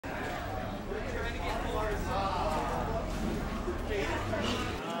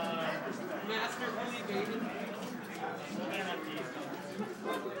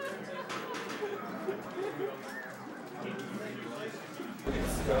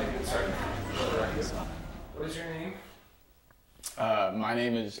go ahead and get started. What is your name? My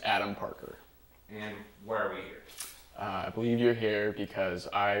name is Adam Parker. And why are we here? I believe you're here because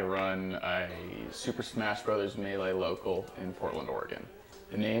I run a Super Smash Bros. Melee local in Portland, Oregon.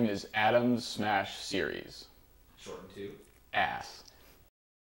 The name is Adam's Smash Series. Shortened to? Ass.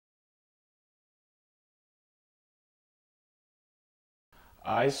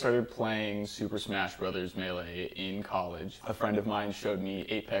 I started playing Super Smash Bros. Melee in college. A friend of mine showed me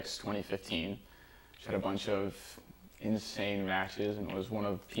Apex 2015, which had a bunch of insane matches and was one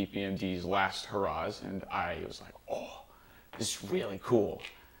of PPMD's last hurrahs, and I was like, oh, this is really cool.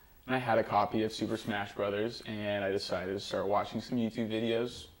 And I had a copy of Super Smash Bros. And I decided to start watching some YouTube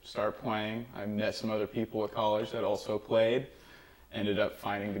videos, start playing. I met some other people at college that also played, ended up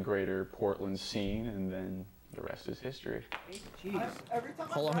finding the greater Portland scene, and then the rest is history.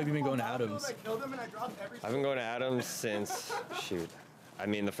 How long have you been going to Adams? I've been going to Adams since, shoot. I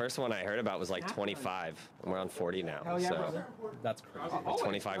mean, the first one I heard about was like 25, and we're on 40 now. Hell yeah, so brother. That's crazy.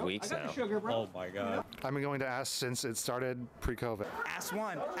 25 weeks now. Oh my god. I've been going to Ass since it started pre-COVID. Ass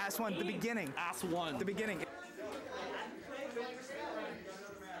one, the beginning. Ass one. The beginning.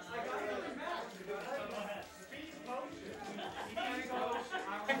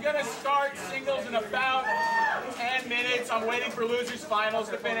 I'm gonna start singles in about 10 minutes. I'm waiting for losers finals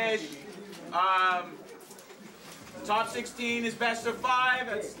to finish. Top 16 is best of 5.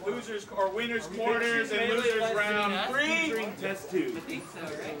 That's losers or winners quarters and losers round 3. Test 2. I think so,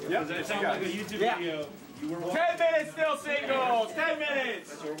 right? Yep. Does that sound like a YouTube video? You were 10 minutes still singles. 10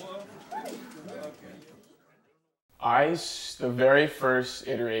 minutes. The very first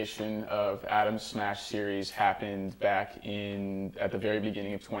iteration of Adam's Smash Series happened back at the very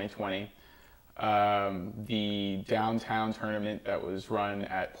beginning of 2020. The downtown tournament that was run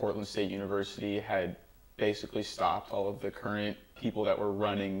at Portland State University had basically stopped. All of the current people that were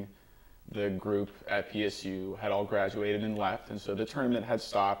running the group at PSU had all graduated and left, and so the tournament had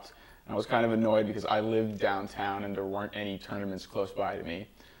stopped. And I was kind of annoyed because I lived downtown and there weren't any tournaments close by to me.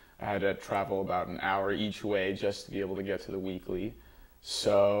 I had to travel about an hour each way just to be able to get to the weekly.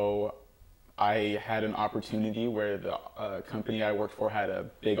 So I had an opportunity where the company I worked for had a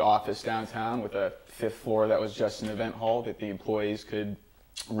big office downtown with a 5th floor that was just an event hall that the employees could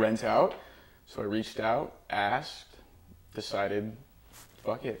rent out. So I reached out, asked, decided,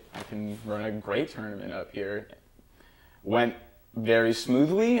 fuck it, I can run a great tournament up here. Went very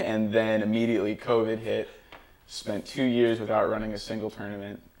smoothly, and then immediately COVID hit. Spent 2 years without running a single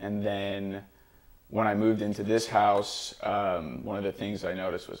tournament, and then when I moved into this house, one of the things I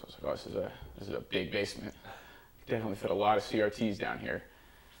noticed was, I was like, oh, this is a big basement. Definitely fit a lot of CRTs down here.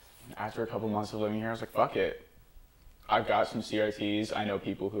 After a couple months of living here, I was like, fuck it. I've got some CRTs. I know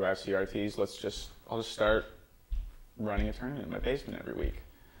people who have CRTs. I'll just start running a tournament in my basement every week.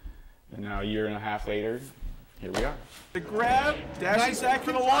 And now a year and a half later, here we are. The grab, dash attack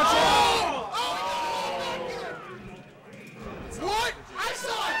for the launch. What? I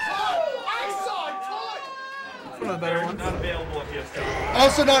saw it taught! I saw it taught! One of the better ones. Not available if you have time.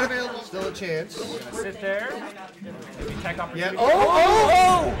 Also not available. Still a chance. Sit there. Maybe tech opportunity. Yeah.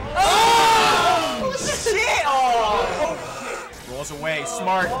 Oh! Shit! Oh! Rolls away.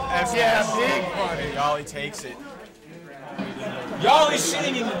 Smart. Yeah, big funny. Yali takes it. Yali's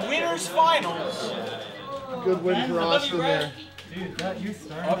sitting in the winners finals. Good win for Austin there.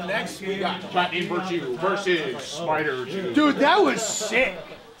 Up next, we got Platinum Virtue versus Spider 2. Dude, that was sick.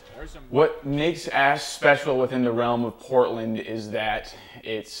 What makes Ash special within the realm of Portland is that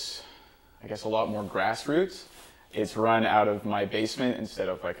it's, I guess, a lot more grassroots. It's run out of my basement instead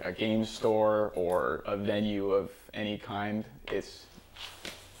of like a game store or a venue of any kind. It's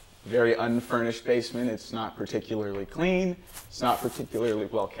a very unfurnished basement. It's not particularly clean. It's not particularly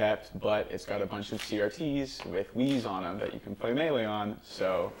well kept, but it's got a bunch of CRTs with Wii's on them that you can play Melee on,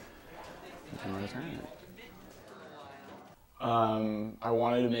 so you can run a tournament. I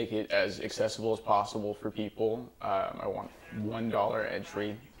wanted to make it as accessible as possible for people. I want $1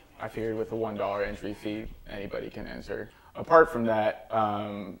 entry. I figured with the $1 entry fee, anybody can enter. Apart from that,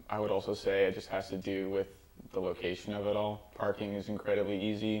 I would also say it just has to do with the location of it all. Parking is incredibly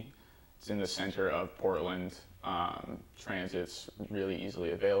easy. It's in the center of Portland. Transit's really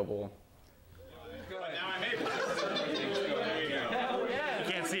easily available. You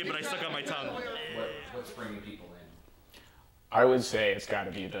can't see it, but I stuck on my tongue. What's bringing people in? I would say it's got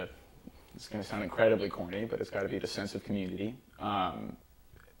to be it's going to sound incredibly corny, but it's got to be the sense of community.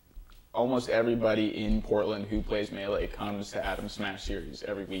 Almost everybody in Portland who plays Melee comes to Adam's Smash Series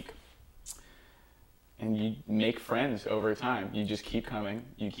every week. And you make friends over time. You just keep coming.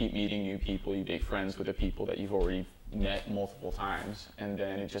 You keep meeting new people. You make friends with the people that you've already met multiple times, and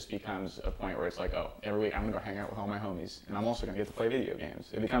then it just becomes a point where it's like, oh, every week I'm gonna go hang out with all my homies, and I'm also gonna get to play video games.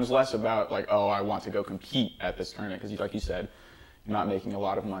 It becomes less about like, oh, I want to go compete at this tournament, because like you said, you're not making a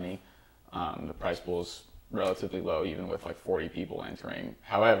lot of money. The prize pool is relatively low, even with like 40 people entering.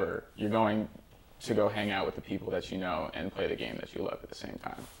 However, you're going to go hang out with the people that you know and play the game that you love at the same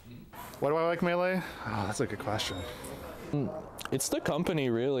time. Why do I like Melee? Oh, that's a good question. It's the company,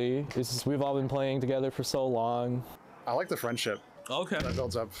 really. We've all been playing together for so long. I like the friendship. Okay. That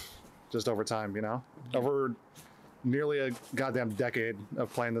builds up just over time, you know? Over nearly a goddamn decade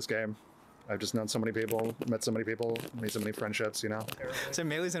of playing this game. I've just known so many people, met so many people, made so many friendships, you know? So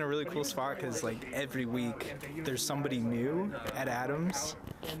Melee's in a really cool spot because like every week there's somebody new at Adams,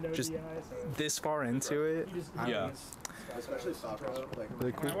 just this far into it. Yeah.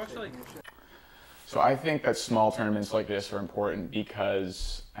 Really cool. So I think that small tournaments like this are important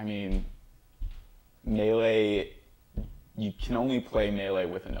because, I mean, Melee, you can only play Melee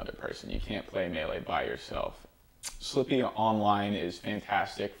with another person. You can't play Melee by yourself. Slippy Online is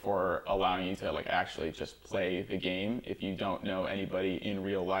fantastic for allowing you to like actually just play the game if you don't know anybody in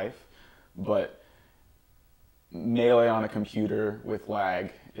real life. But Melee on a computer with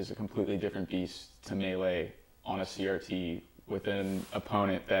lag is a completely different beast to Melee on a CRT with an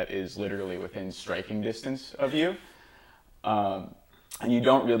opponent that is literally within striking distance of you. And you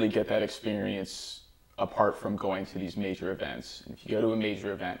don't really get that experience apart from going to these major events. If you go to a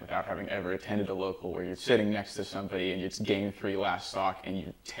major event without having ever attended a local where you're sitting next to somebody and it's game 3 last stock and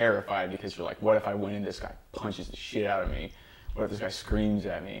you're terrified because you're like, what if I win and this guy punches the shit out of me? What if this guy screams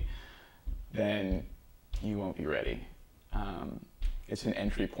at me? Then you won't be ready. It's an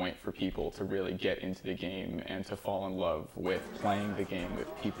entry point for people to really get into the game and to fall in love with playing the game with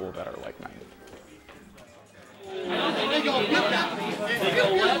people that are like-minded. They go left,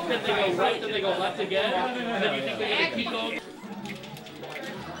 and they go right, and they go left again, and then you think they're gonna keep going.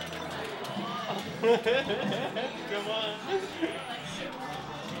 Come on.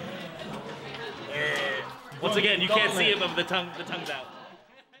 Once again, you can't see it, but the tongue's out.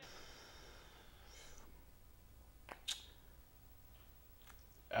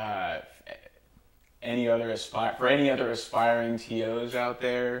 For any other aspiring TOs out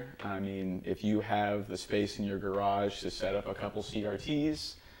there, I mean, if you have the space in your garage to set up a couple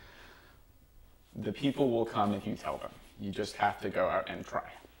CRTs, the people will come if you tell them. You just have to go out and try.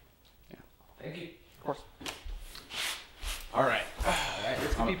 Yeah. Thank you. Of course. All right. All right,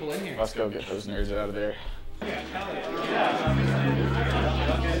 there's some people in here. Let's go get those nerds out of there. Yeah, hell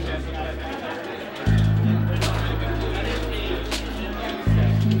yeah.